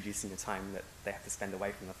also reducing the time that they have to spend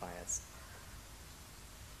away from the fires.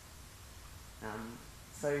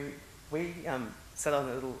 So we set on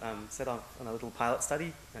a little pilot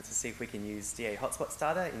study to see if we can use DEA Hotspots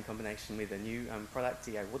data in combination with a new product,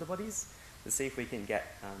 DEA water bodies, to see if we can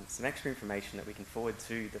get some extra information that we can forward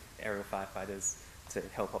to the aerial firefighters to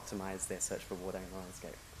help optimize their search for water in the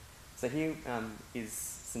landscape. So here is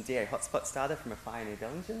some DEA Hotspots data from a fire near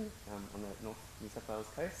Bellingen on the North New South Wales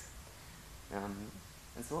coast.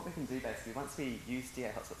 And so what we can do basically, once we use DEA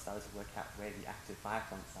Hotspots data to work out where the active fire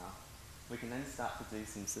fronts are, we can then start to do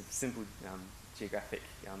some sort of simple geographic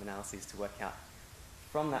analyses to work out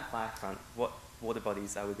from that fire front what water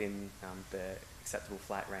bodies are within the acceptable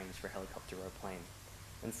flight range for a helicopter or a plane.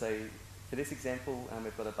 And so for this example,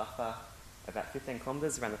 we've got a buffer about 15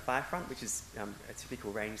 kilometres around the fire front, which is a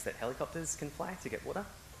typical range that helicopters can fly to get water.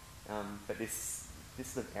 But this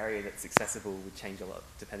sort of area that's accessible would change a lot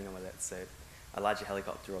depending on whether it's a larger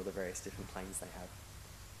helicopter or the various different planes they have.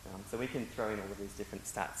 So we can throw in all of these different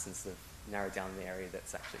stats and sort of narrow down the area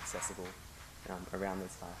that's actually accessible around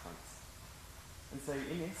those fire fronts. And so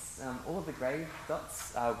in this, all of the grey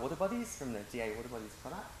dots are water bodies from the DEA water bodies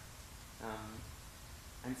product.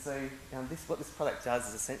 And so what this product does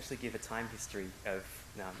is essentially give a time history of,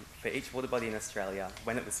 for each water body in Australia,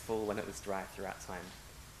 when it was full, when it was dry throughout time.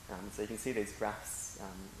 So you can see these graphs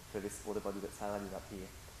for this water body that's highlighted up here.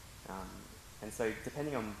 And so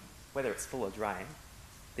depending on whether it's full or dry,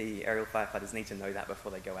 the aerial firefighters need to know that before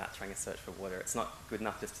they go out trying to search for water. It's not good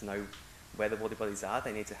enough just to know where the water bodies are,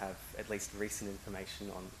 they need to have at least recent information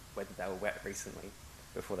on whether they were wet recently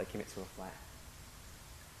before they commit to a flat.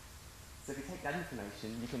 So if you take that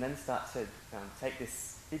information, you can then start to take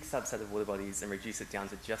this big subset of water bodies and reduce it down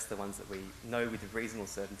to just the ones that we know with reasonable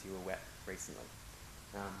certainty were wet recently.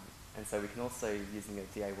 And so we can also, using the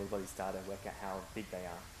DEA water bodies data, work out how big they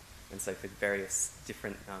are. And so for various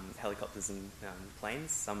different helicopters and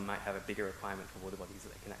planes, some might have a bigger requirement for water bodies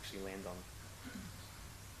that they can actually land on.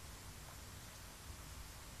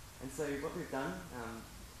 And so what we've done,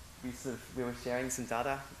 we were sharing some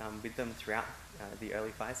data with them throughout the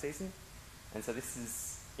early fire season. And so this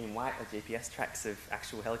is, in white, are GPS tracks of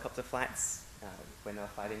actual helicopter flights when they were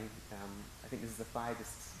fighting. I think this is the fire,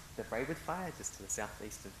 the Braidwood fire, just to the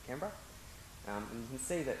southeast of Canberra. And you can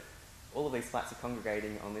see that all of these flights are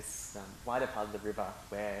congregating on this wider part of the river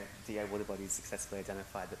where DEA water bodies successfully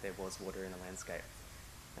identified that there was water in the landscape.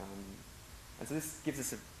 And so this gives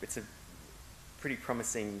us it's a pretty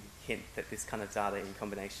promising hint that this kind of data in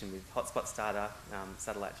combination with hotspots data,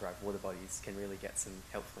 satellite-derived water bodies can really get some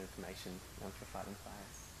helpful information for fighting fires.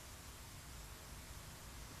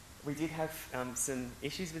 We did have some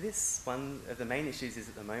issues with this. One of the main issues is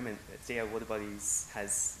at the moment that DEA water bodies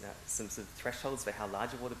has some sort of thresholds for how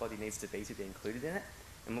large a water body needs to be included in it.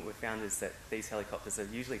 And what we've found is that these helicopters are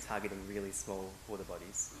usually targeting really small water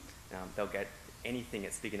bodies. They'll get anything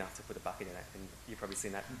that's big enough to put a bucket in it. And you've probably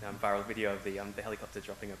seen that viral video of the helicopter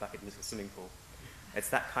dropping a bucket into a swimming pool. It's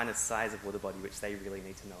that kind of size of water body which they really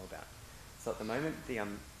need to know about. So at the moment,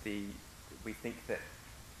 we think that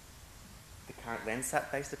the current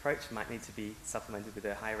Landsat-based approach might need to be supplemented with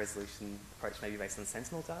a higher resolution approach, maybe based on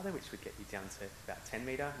Sentinel data, which would get you down to about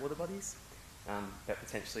 10-metre water bodies, but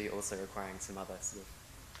potentially also requiring some other sort of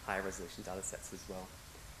higher resolution data sets as well.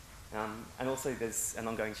 And also there's an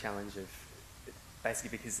ongoing challenge of,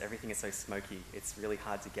 basically because everything is so smoky, it's really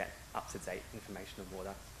hard to get up-to-date information of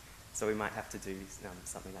water. So we might have to do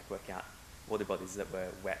something like work out water bodies that were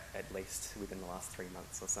wet at least within the last 3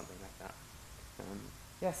 months or something like that.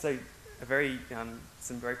 Yeah, so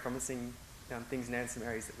some very promising things now in some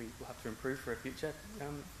areas that we will have to improve for a future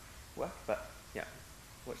work, but yeah,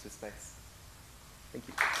 watch this space. Thank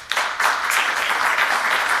you.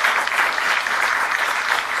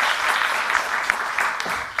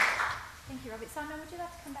 Thank you, Robert. Simon, would you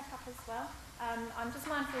like to come back up as well? I'm just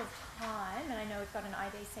mindful of time, and I know we've got an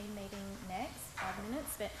IDC meeting next, 5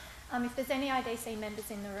 minutes, but if there's any IDC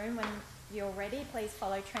members in the room, when you're ready, please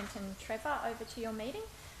follow Trent and Trevor over to your meeting.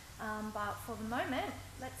 But for the moment,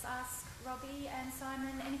 let's ask Robbie and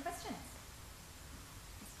Simon any questions.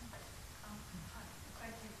 Hi,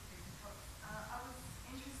 thank you for your talk. I was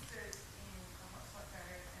interested in the hotspot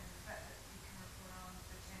barrier and the fact that you can report on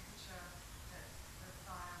the temperature that the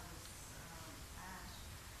fire was at.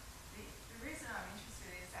 The reason I'm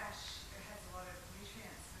interested is ash, it has a lot of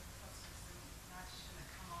nutrients and phosphorus and nitrogen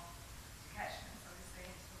that come off to catchments, obviously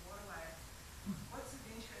into the waterways. What's of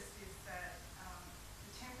interest is that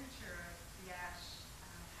the temperature of the ash,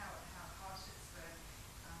 how hot it's burned,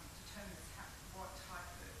 determines what type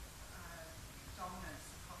of dominance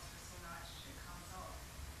of phosphorus or nitrogen comes off.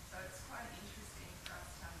 So it's quite interesting for us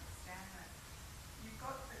to understand that. You've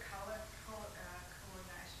got the colour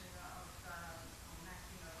coordination of or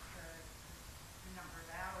mapping of the number of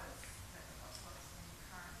hours that the hotspots are in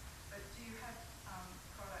current, but do you have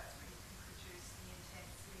products where you can produce the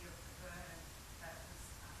intensity of the burn that was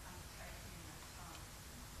undertaken in that time?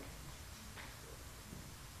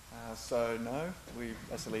 So no, we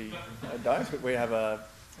basically don't. We have a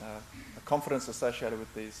confidence associated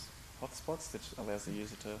with these hotspots that allows the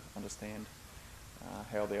user to understand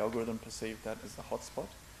how the algorithm perceived that as the hotspot.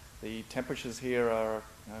 The temperatures here are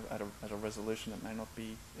at a resolution that may not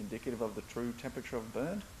be indicative of the true temperature of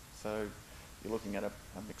burn. So you're looking at a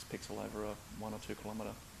mixed pixel over a 1 or 2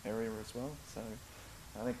 kilometre area as well. So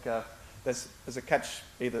I think there's a catch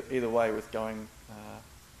either way with going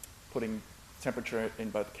putting temperature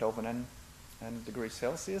in both Kelvin and degrees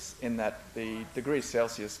Celsius, in that the degrees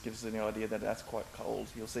Celsius gives you the idea that that's quite cold.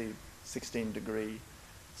 You'll see 16-degree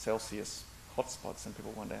Celsius hotspots and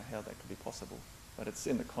people wonder how that could be possible. But it's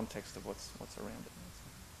in the context of what's around it.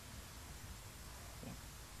 Yeah.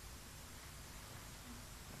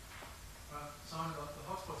 Simon, the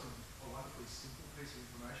hotspots are a wonderfully simple piece of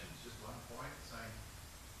information. It's just one point saying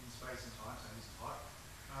in space and time, saying this type.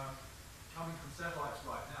 Coming from satellites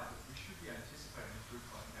right now, we should be anticipating a group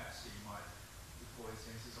like NASA might deploy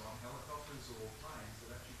sensors on helicopters or planes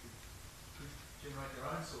that actually could generate their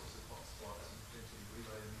own sorts of hotspots and potentially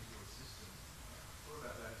relay them into a system. What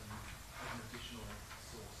about that as an additional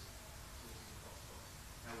sources of hotspots?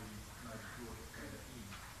 How will you maybe draw it further in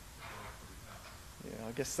before I put it out? Yeah, I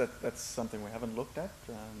I guess that's something we haven't looked at,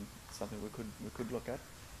 something we could look at.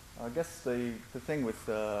 I guess the thing with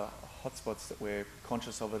hotspots that we're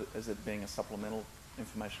conscious of it is it being a supplemental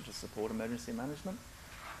information to support emergency management.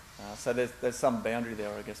 So there's some boundary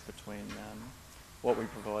there, I guess, between what we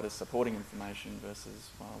provide as supporting information versus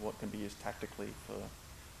what can be used tactically for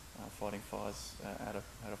fighting fires at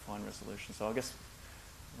a fine resolution. So I guess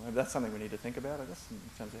maybe that's something we need to think about, I guess, in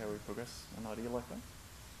terms of how we progress an idea like that.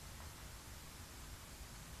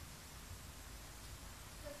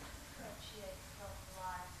 Does it differentiate from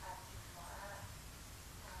live active fire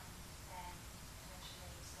and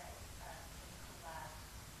potentially, say, a chemical lab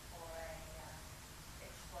or a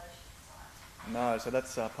explosion site? No, so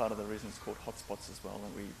that's part of the reason it's called hotspots as well.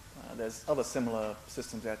 And there's other similar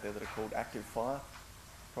systems out there that are called active fire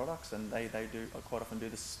products, and they do quite often do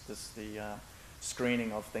the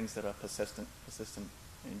screening of things that are persistent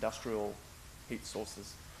industrial heat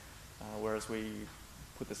sources, whereas we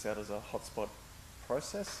put this out as a hotspot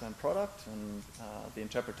process and product, and the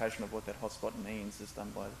interpretation of what that hotspot means is done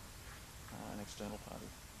by an external party.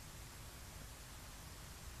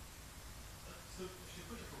 So, actually, a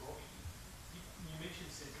question for Robbie. You mentioned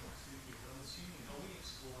Sentinel-2 here, but I'm assuming, are we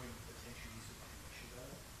exploring potential use of commercial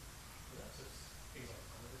data for that? So things like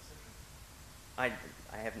climate, etc.?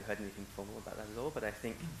 I haven't heard anything formal about that at all, but I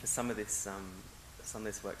think for some of this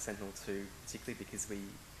work, Sentinel-2, particularly because we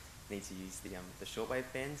need to use the shortwave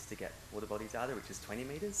bands to get water body data, which is 20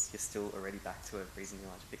 metres, you're still already back to a reasonably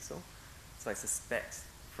large pixel. So I suspect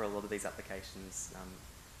for a lot of these applications,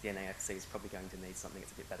 the NAFC is probably going to need something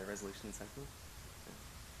that's a bit better resolution than Sentinel.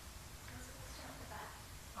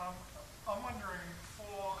 I'm wondering,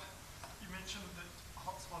 you mentioned that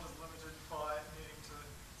hotspot is limited by needing to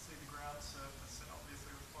see the ground surface, and obviously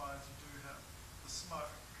requires you do have the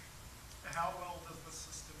smoke. How well does the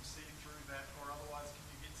system see through that, or otherwise can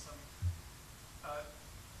you get some,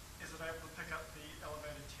 is it able to pick up the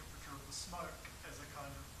elevated temperature of the smoke as a kind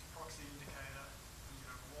of proxy indicator,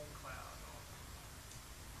 warm cloud?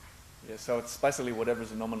 Yeah, so it's basically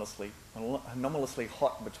whatever's anomalously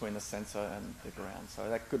hot between the sensor and the ground. So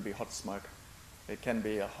that could be hot smoke. It can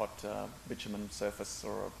be a hot bitumen surface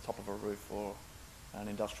or a top of a roof or an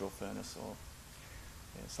industrial furnace.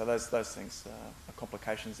 So those things are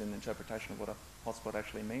complications in the interpretation of what a hotspot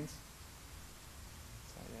actually means.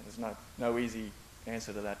 So yeah, there's no easy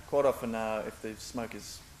answer to that. Quite often, if the smoke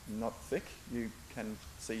is not thick, you can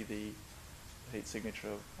see the heat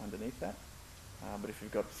signature underneath that. But if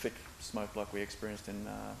you've got thick smoke like we experienced in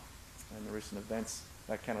the recent events,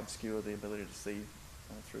 that can obscure the ability to see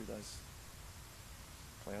through those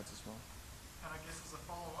clouds as well. And I guess as a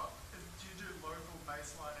follow-up, do you do local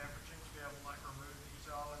baseline averaging to be able to remove the heat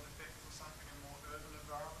island effect or something in more urban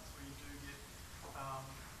environments where you do get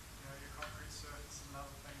your concrete surface and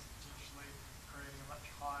other things potentially creating a much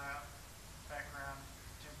higher background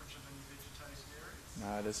temperature than your vegetated areas?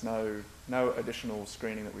 No, there's no additional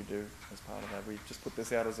screening that we do as part of that. We just put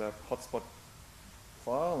this out as a hotspot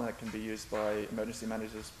file, and that can be used by emergency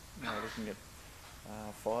managers looking at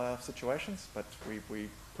fire situations, but we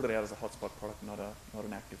put it out as a hotspot product, not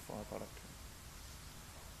an active fire product.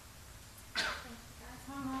 Thank you, guys.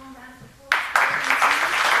 One more round of applause.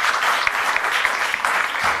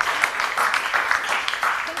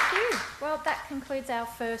 Thank you. Well, that concludes our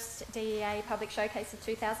first DEA Public Showcase of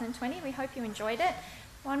 2020. We hope you enjoyed it.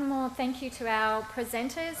 One more thank you to our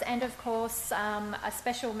presenters, and of course a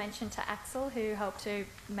special mention to Axel, who helped to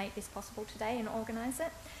make this possible today and organise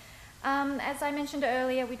it. As I mentioned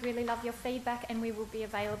earlier, we'd really love your feedback, and we will be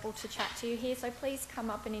available to chat to you here, so please come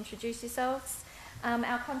up and introduce yourselves.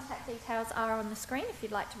 Our contact details are on the screen if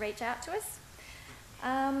you'd like to reach out to us.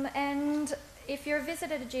 And if you're a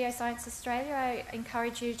visitor to Geoscience Australia, I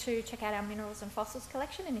encourage you to check out our minerals and fossils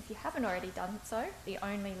collection, and if you haven't already done so, the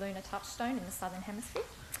only lunar touchstone in the Southern Hemisphere.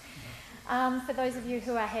 For those of you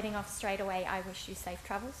who are heading off straight away, I wish you safe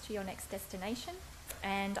travels to your next destination,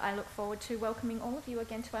 and I look forward to welcoming all of you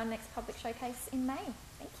again to our next public showcase in May.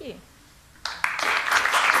 Thank you.